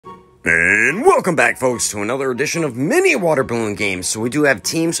And welcome back, folks, to another edition of Mini Water Balloon Games. So we do have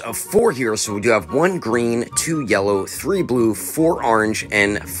teams of 4 here. So we do have 1 green, 2 yellow, 3 blue, 4 orange,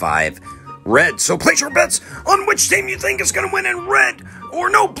 and 5 red. So place your bets on which team you think is going to win in red. Or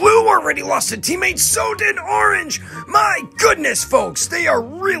no, blue already lost a teammate, so did orange. My goodness, folks, they are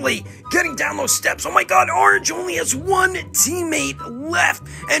really getting down those steps. Oh my god, orange only has 1 teammate left.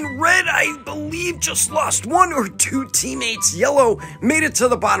 And red, I believe, just lost 1 or 2 teammates. Yellow made it to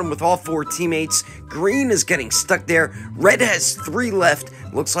the bottom with all 4 teammates. Green is getting stuck there. Red has 3 left.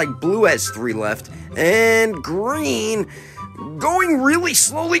 Looks like blue has 3 left. And green going really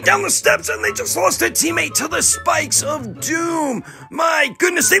slowly down the steps, and they just lost a teammate to the spikes of doom. My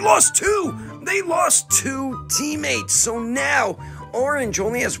goodness, they lost 2. They lost 2 teammates. So now orange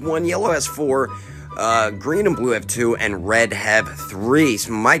only has 1, yellow has 4, green and blue have 2, and red have 3.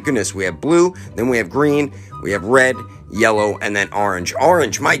 So my goodness, we have blue, then we have green, we have red, yellow, and then orange.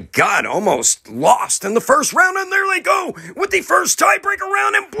 Orange, my god, almost lost in the first round, and there they go with the first tiebreaker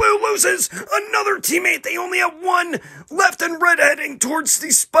round, and blue loses another teammate. They only have 1 left, and red heading towards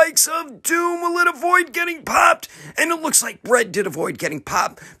the spikes of doom. Will it avoid getting popped? And it looks like red did avoid getting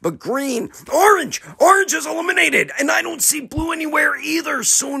popped, but green, orange is eliminated, and I don't see blue anywhere either.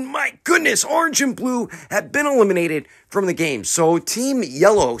 So my goodness, orange and blue have been eliminated from the game. So team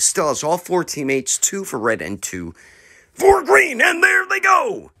yellow still has all 4 teammates, 2 for red and 2 for green, and there they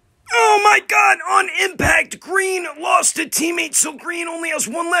go. Oh my god, on impact, green lost a teammate, so green only has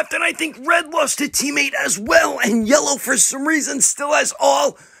 1 left, and I think red lost a teammate as well, and yellow, for some reason, still has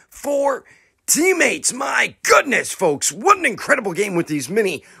all 4 teammates. My goodness, folks, what an incredible game with these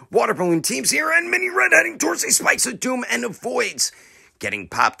mini water balloon teams here, and mini red heading towards the spikes of doom and avoids getting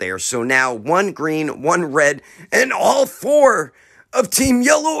popped there. So now 1 green, 1 red, and all 4 of Team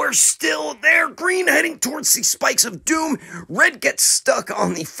Yellow are still there. Green heading towards the spikes of doom. Red gets stuck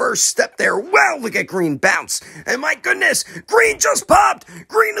on the first step there. Wow, look at green bounce. And my goodness, green just popped.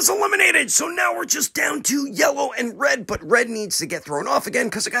 Green is eliminated. So now we're just down to yellow and red, but red needs to get thrown off again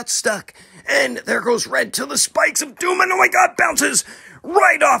because it got stuck. And there goes red to the spikes of doom, and oh my god, bounces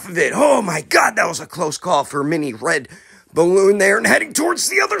right off of it. Oh my god, that was a close call for mini red balloon there, and heading towards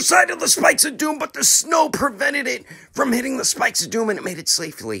the other side of the spikes of doom, but the snow prevented it from hitting the spikes of doom, and it made it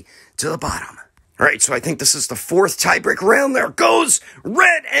safely to the bottom. All right, so I think this is the 4th tiebreak round. There goes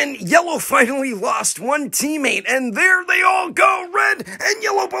red, and yellow finally lost 1 teammate, and there they all go. Red and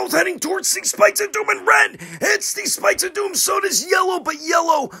yellow both heading towards the spikes of doom, and red hits the spikes of doom. So does yellow, but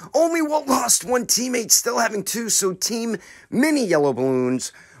yellow only lost 1 teammate, still having 2. So team mini yellow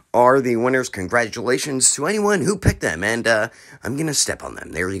balloons are the winners. Congratulations to anyone who picked them, and I'm gonna step on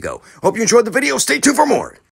them. There you go. Hope you enjoyed the video. Stay tuned for more.